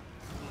battle.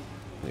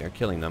 We are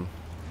killing them.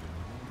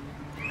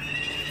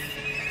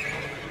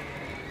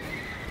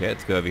 Okay,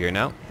 let's go over here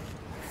now.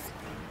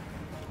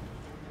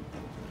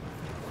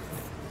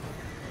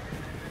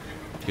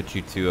 Get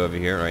you two over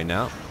here right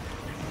now.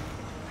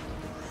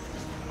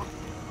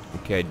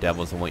 Okay,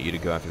 Devils, I want you to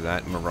go after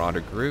that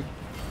Marauder group.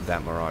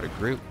 That Marauder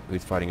group.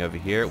 Who's fighting over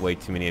here? Way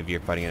too many of you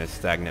are fighting in a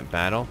stagnant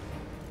battle.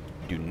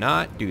 Do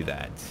not do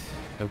that.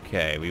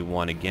 Okay, we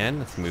won again.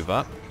 Let's move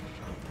up.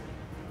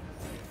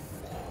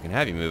 I can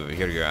have you move over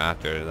here to go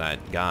after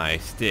that guy,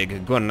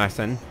 Stig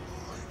Gunnarsson.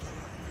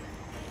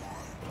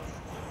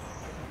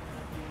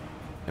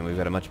 And we've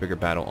got a much bigger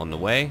battle on the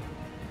way.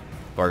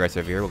 Vargas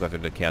over here. We'll go after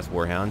the Chaos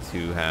Warhounds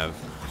who have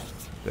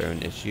their own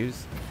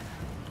issues.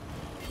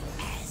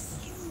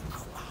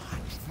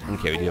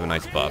 Okay, we do have a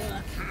nice buff.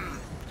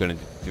 Gonna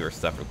do our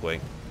stuff real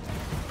quick.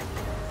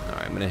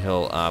 Alright, I'm gonna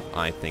heal up,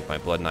 I think, my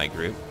Blood Knight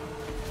group.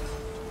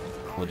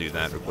 We'll do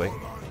that real quick.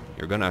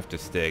 You're gonna have to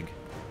Stig.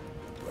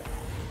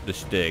 The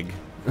Stig.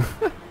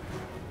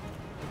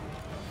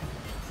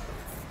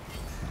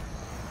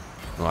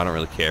 Well, I don't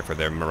really care for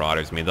their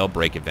Marauders. I mean, they'll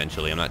break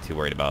eventually. I'm not too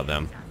worried about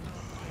them.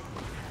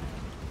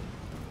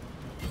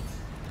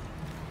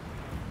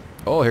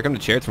 Oh, here come the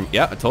Chariots from...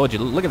 Yeah, I told you.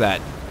 Look at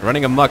that.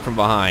 Running amok from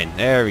behind.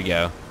 There we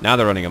go. Now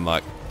they're running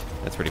amok.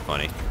 That's pretty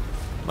funny.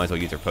 Might as well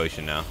use our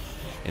potion now.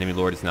 Enemy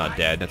Lord is now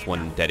dead. That's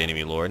one dead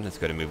enemy Lord. Let's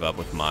go to move up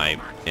with my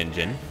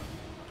engine.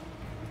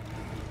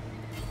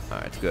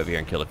 Alright, let's go over here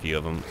and kill a few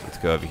of them. Let's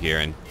go over here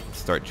and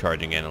start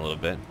charging in a little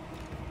bit.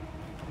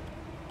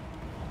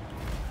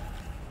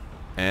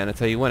 And that's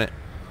how you win it.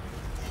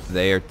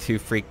 They are too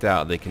freaked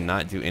out. They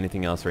cannot do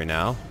anything else right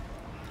now.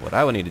 What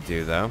I would need to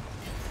do, though,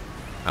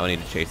 I would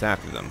need to chase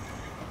after them.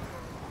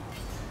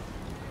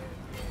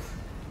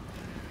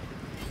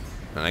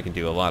 And I can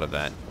do a lot of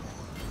that.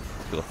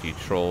 Kill a few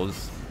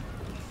trolls.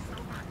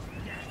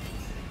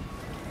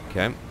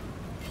 Okay.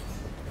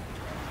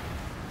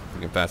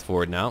 We can fast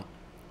forward now.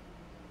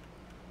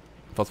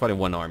 If I was fighting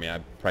one army,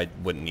 I probably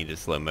wouldn't need a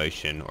slow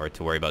motion or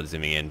to worry about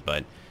zooming in,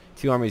 but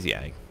two armies,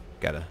 yeah, you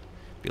gotta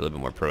be a little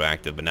bit more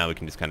proactive. But now we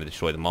can just kind of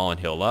destroy them all and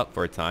heal up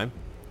for a time.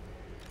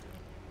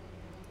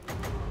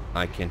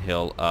 I can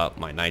heal up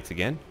my knights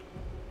again.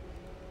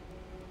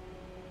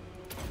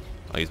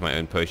 I'll use my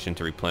own potion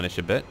to replenish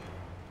a bit.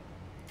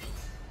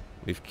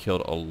 We've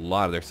killed a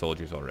lot of their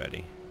soldiers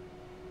already.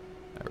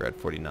 We're at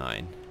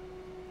 49.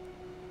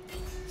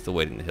 Still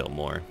waiting to heal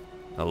more.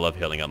 I love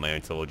healing up my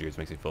own soldiers.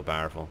 Makes me feel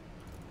powerful.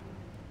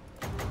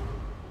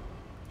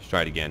 Let's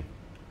try it again.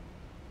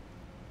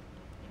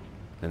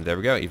 And there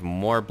we go. Even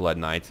more Blood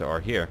Knights are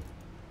here.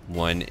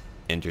 One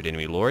injured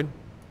enemy Lord.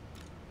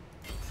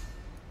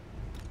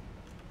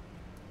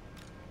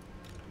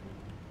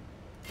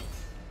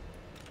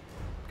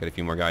 Got a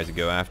few more guys to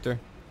go after.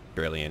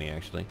 Barely any,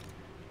 actually.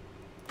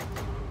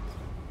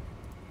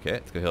 Okay,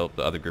 let's go help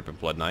the other group of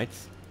Blood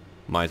Knights.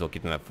 Might as well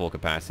keep them at full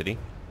capacity.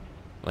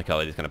 I like how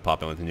they just kind of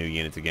pop in with new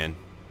units again.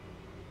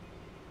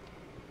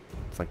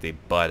 It's like they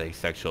butt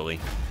asexually.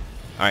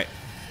 Alright.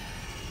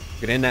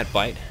 Gonna end that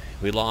fight.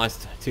 We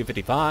lost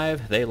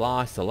 255. They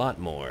lost a lot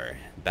more.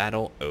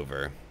 Battle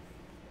over.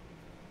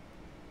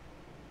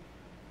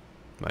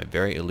 My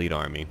very elite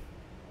army.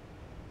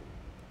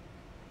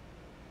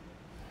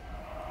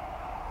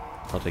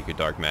 I'll take your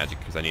dark magic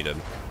because I need a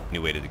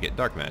new way to get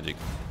dark magic.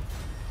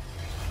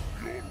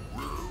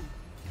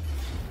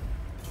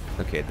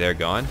 Okay, they're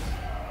gone.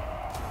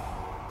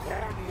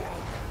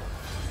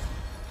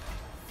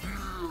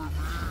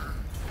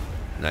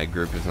 That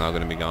group is now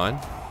going to be gone.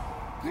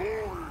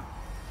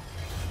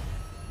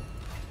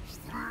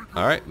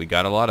 Alright, we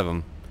got a lot of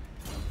them.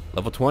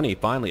 Level 20,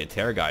 finally a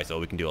Terror guy, so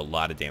we can do a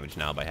lot of damage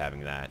now by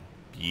having that.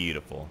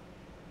 Beautiful.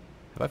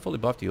 Have I fully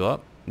buffed you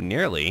up?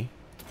 Nearly.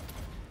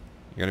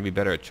 You're going to be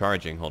better at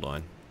charging. Hold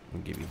on. I'll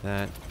give you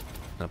that.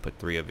 I'll put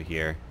 3 over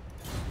here.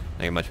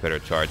 Now you're much better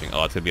at charging.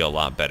 Oh, it's going to be a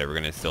lot better. We're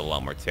going to instill a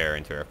lot more terror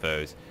into our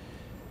foes.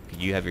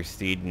 You have your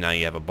steed. Now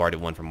you have a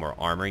barded one for more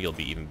armor. You'll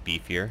be even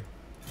beefier.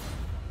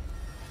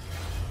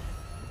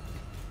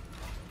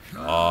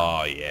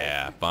 Oh,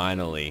 yeah.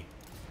 Finally.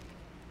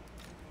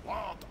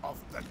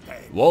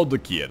 Wall the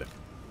kid.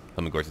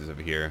 Humming horses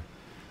over here.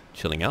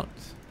 Chilling out.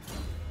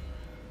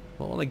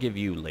 Well, I'll give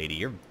you, lady.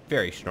 You're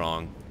very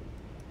strong.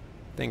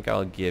 I think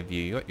I'll give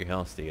you... You got your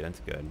health steed.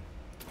 That's good.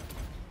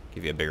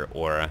 Give you a bigger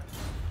aura.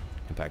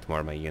 Impact more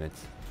of my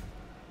units.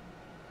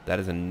 That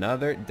is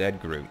another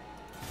dead group.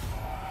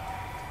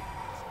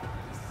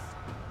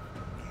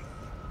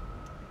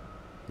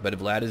 But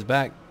Vlad is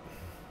back.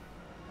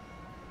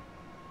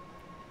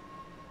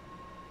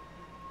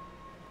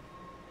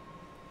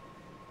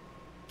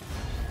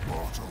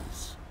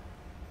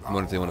 I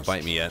wonder if they want to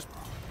fight me yet.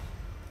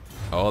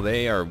 Oh,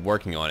 they are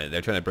working on it.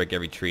 They're trying to break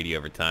every treaty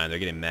over time. They're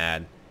getting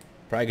mad.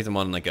 Probably because I'm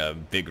on like a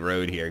big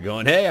road here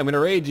going, hey, I'm going to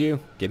raid you.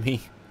 Give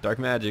me dark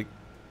magic.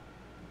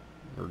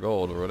 Or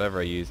gold or whatever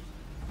I use.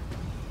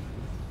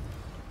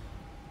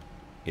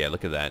 Yeah,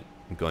 look at that.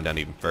 I'm going down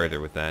even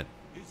further with that.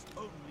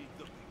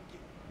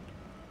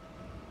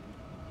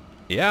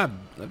 Yeah,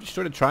 I've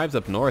destroyed tribes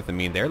up north. I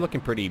mean, they're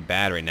looking pretty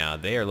bad right now.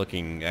 They are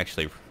looking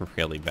actually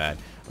really bad.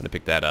 I'm going to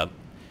pick that up.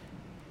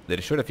 They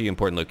destroyed a few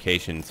important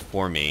locations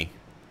for me.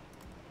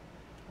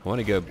 I want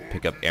to go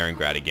pick up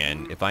Erengrad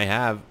again. If I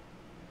have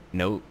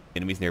no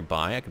enemies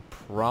nearby, I could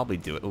probably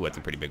do it. Oh, that's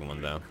a pretty big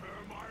one, though.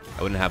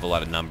 I wouldn't have a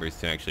lot of numbers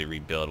to actually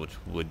rebuild, which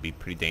would be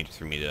pretty dangerous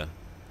for me to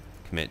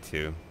commit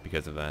to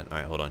because of that. All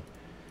right, hold on.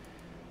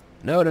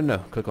 No, no, no.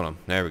 Click on them.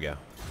 There we go.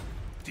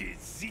 They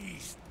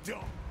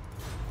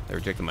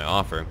rejected my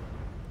offer.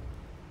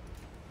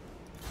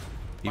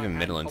 Even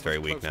Midland's very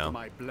weak now.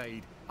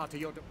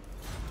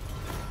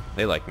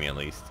 They like me at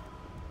least.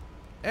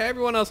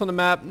 Everyone else on the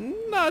map,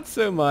 not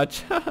so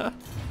much. But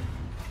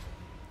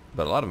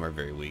a lot of them are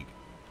very weak.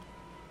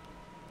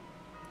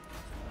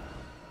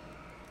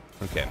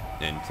 Okay,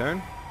 end turn.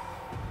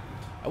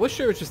 I wish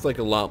there was just like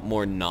a lot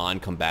more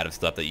non-combative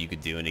stuff that you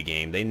could do in a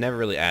game. They never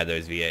really add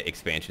those via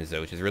expansions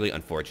though, which is really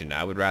unfortunate.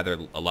 I would rather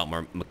a lot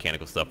more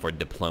mechanical stuff for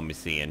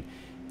diplomacy and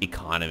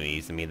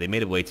economies. I mean, they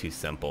made it way too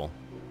simple.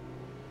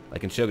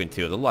 Like in Shogun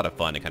 2, it's a lot of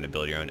fun to kind of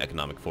build your own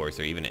economic force,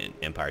 or even in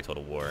Empire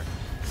Total War.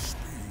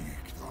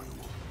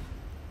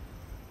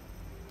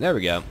 There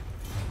we go.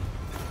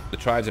 The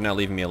tribes are now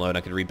leaving me alone.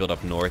 I can rebuild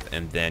up north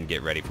and then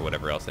get ready for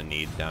whatever else I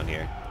need down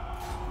here.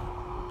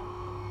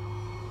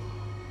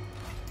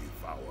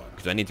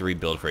 Because I need to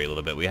rebuild for a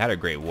little bit. We had a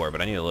great war,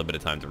 but I need a little bit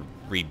of time to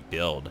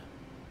rebuild.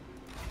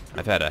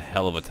 I've had a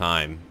hell of a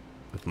time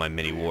with my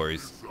mini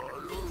wars.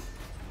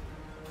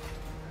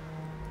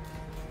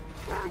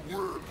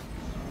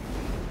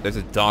 There's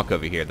a dock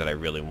over here that I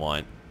really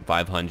want.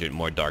 500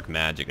 more dark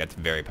magic. That's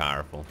very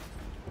powerful.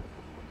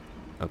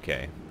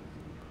 Okay.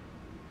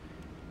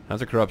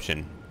 How's the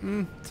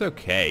corruption? It's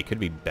okay. Could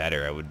be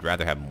better. I would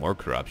rather have more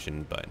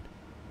corruption, but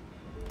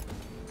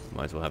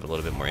might as well have a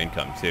little bit more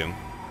income too.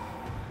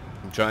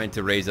 I'm trying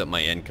to raise up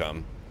my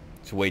income.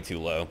 It's way too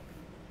low.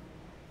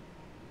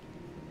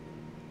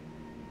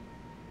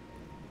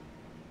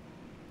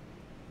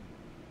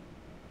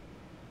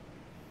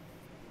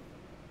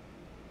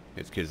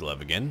 Here's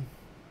Kislev again.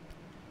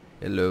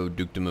 Hello,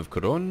 Dukedom of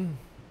Coron.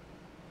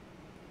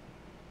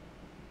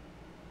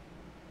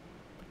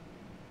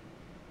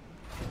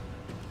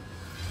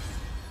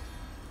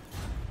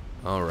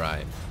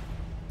 Alright.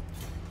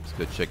 Let's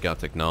go check out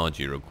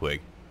technology real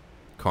quick.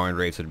 Karn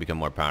race would become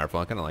more powerful.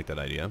 I kind of like that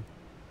idea.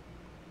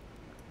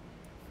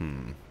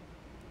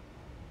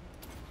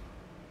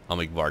 I'll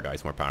make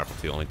Vargeist more powerful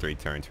too. Only 3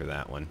 turns for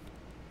that one.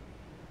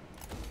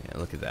 Yeah,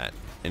 look at that.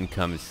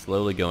 Income is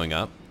slowly going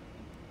up.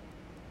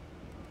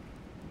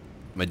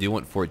 I do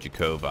want Fort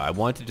Jakova. I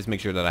want to just make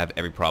sure that I have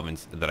every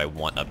province that I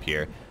want up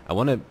here. I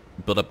want to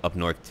build up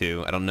north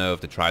too. I don't know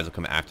if the tribes will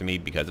come after me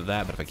because of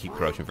that, but if I keep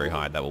corruption very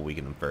high, that will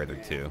weaken them further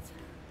too.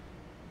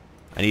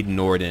 I need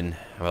Norden.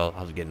 Well,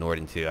 I'll get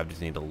Norden too. I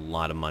just need a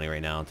lot of money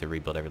right now to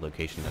rebuild every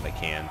location that I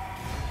can.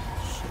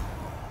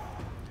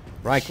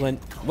 Reichland,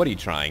 what are you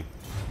trying?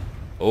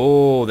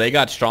 Oh, they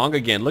got strong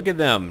again. Look at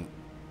them.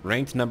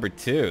 Ranked number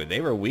 2.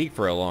 They were weak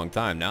for a long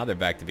time. Now they're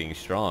back to being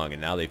strong,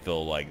 and now they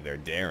feel like they're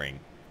daring.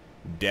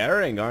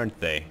 Daring, aren't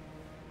they?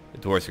 The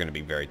dwarves are going to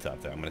be very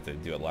tough, though. I'm going to have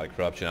to do a lot of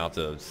corruption. I'll have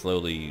to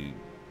slowly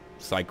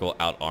cycle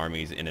out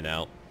armies in and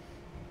out.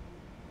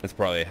 That's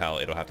probably how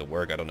it'll have to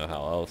work. I don't know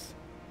how else.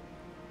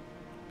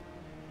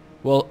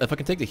 Well, if I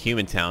can take the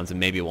human towns, then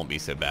maybe it won't be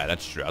so bad.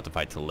 That's true. I'll have to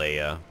fight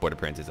Talea, Border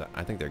Princes.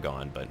 I think they're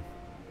gone, but...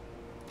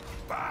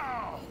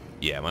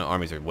 Yeah, my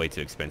armies are way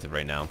too expensive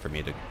right now for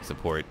me to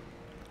support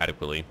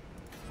adequately.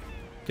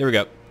 Here we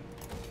go.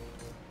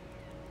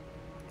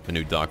 A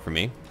new dock for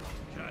me.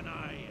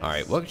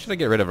 Alright, what should I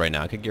get rid of right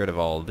now? I could get rid of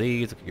all of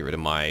these. I could get rid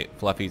of my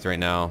fluffies right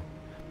now.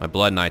 My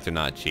Blood Knights are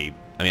not cheap.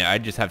 I mean, I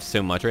just have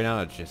so much right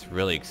now, it's just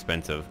really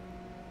expensive.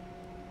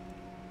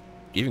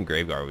 Even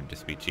Graveguard would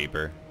just be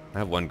cheaper. I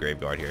have one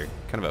Graveguard here.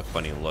 Kind of a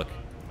funny look.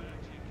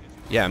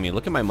 Yeah, I mean,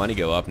 look at my money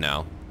go up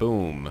now.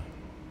 Boom.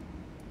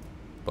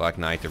 Black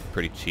Knights are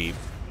pretty cheap.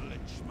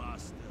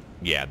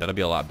 Yeah, that'll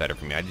be a lot better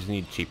for me. I just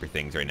need cheaper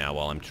things right now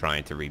while I'm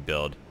trying to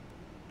rebuild.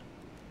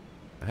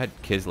 I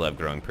had Kislev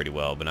growing pretty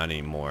well, but not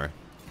anymore.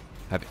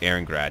 I have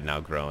Erengrad now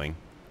growing.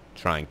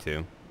 Trying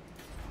to.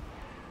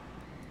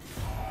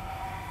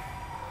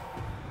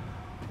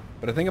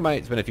 But I think I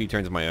might spend a few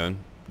turns of my own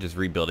just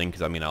rebuilding,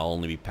 because I mean, I'll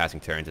only be passing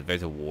turns. If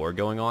there's a war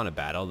going on, a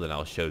battle, then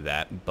I'll show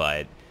that.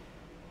 But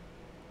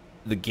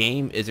the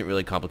game isn't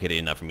really complicated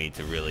enough for me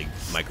to really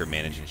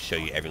micromanage and show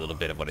you every little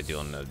bit of what I do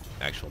on the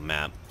actual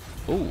map.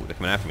 Ooh, they're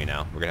coming after me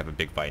now. We're going to have a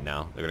big fight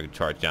now. They're going to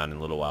charge down in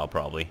a little while,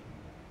 probably.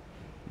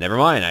 Never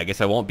mind. I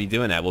guess I won't be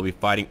doing that. We'll be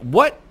fighting.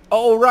 What?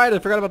 Oh, right. I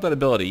forgot about that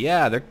ability.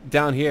 Yeah, they're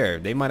down here.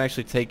 They might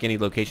actually take any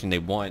location they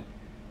want.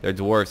 They're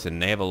dwarfs,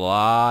 and they have a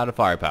lot of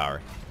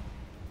firepower.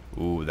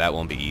 Ooh, that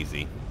won't be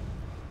easy.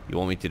 You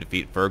want me to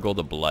defeat Fergal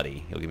the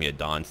Bloody. He'll give me a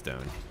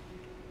Dawnstone.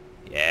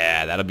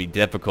 Yeah, that'll be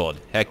difficult.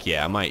 Heck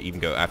yeah, I might even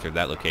go after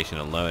that location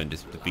alone and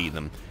just defeat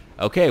them.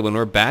 Okay, when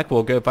we're back,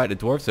 we'll go fight the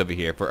dwarfs over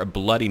here for a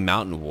bloody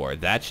mountain war.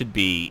 That should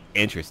be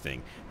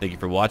interesting. Thank you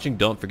for watching.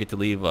 Don't forget to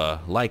leave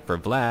a like for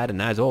Vlad,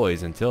 and as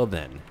always, until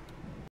then.